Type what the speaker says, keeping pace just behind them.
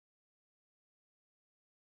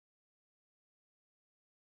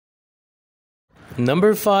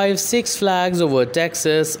Number 5, Six Flags Over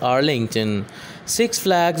Texas, Arlington. Six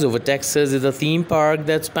Flags Over Texas is a theme park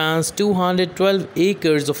that spans 212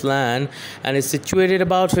 acres of land and is situated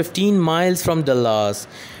about 15 miles from Dallas.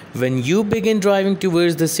 When you begin driving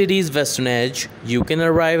towards the city's western edge, you can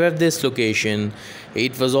arrive at this location.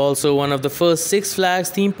 It was also one of the first Six Flags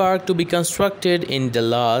theme park to be constructed in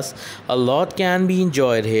Dallas. A lot can be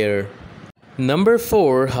enjoyed here. Number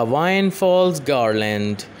 4, Hawaiian Falls,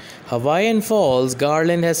 Garland. Hawaiian Falls,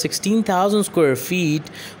 Garland has 16,000 square feet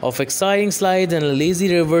of exciting slides and a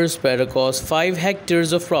lazy river spread across 5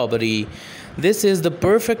 hectares of property. This is the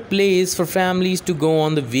perfect place for families to go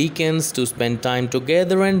on the weekends to spend time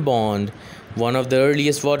together and bond. One of the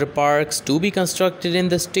earliest water parks to be constructed in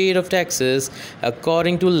the state of Texas,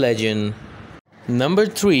 according to legend. Number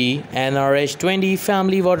 3, NRH-20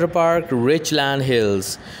 Family Water Park, Richland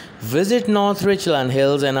Hills. Visit North Richland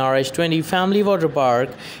Hills NRH-20 Family Water Park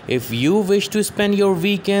if you wish to spend your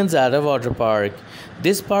weekends at a water park.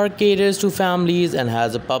 This park caters to families and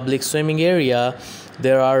has a public swimming area.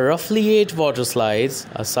 There are roughly 8 water slides,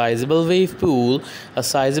 a sizable wave pool, a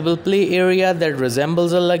sizable play area that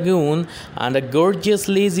resembles a lagoon, and a gorgeous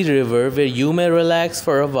lazy river where you may relax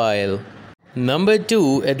for a while. Number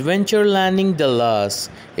 2, Adventure Landing, Dallas.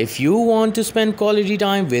 If you want to spend quality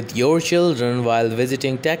time with your children while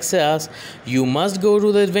visiting Texas, you must go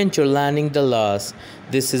to the Adventure Landing, Dallas.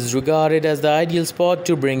 This is regarded as the ideal spot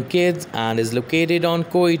to bring kids and is located on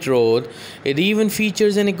Coit Road. It even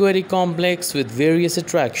features an aquatic complex with various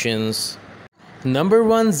attractions. Number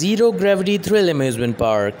 1, Zero Gravity Thrill Amusement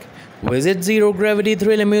Park. Visit Zero Gravity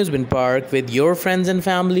Thrill Amusement Park with your friends and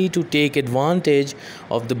family to take advantage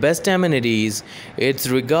of the best amenities. It's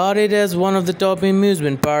regarded as one of the top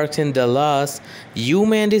amusement parks in Dallas. You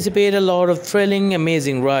may anticipate a lot of thrilling,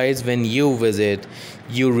 amazing rides when you visit.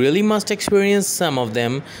 You really must experience some of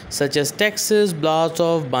them, such as Texas Blast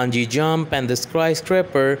Off, Bungee Jump, and the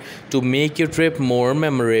Skyscraper to make your trip more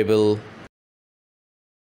memorable.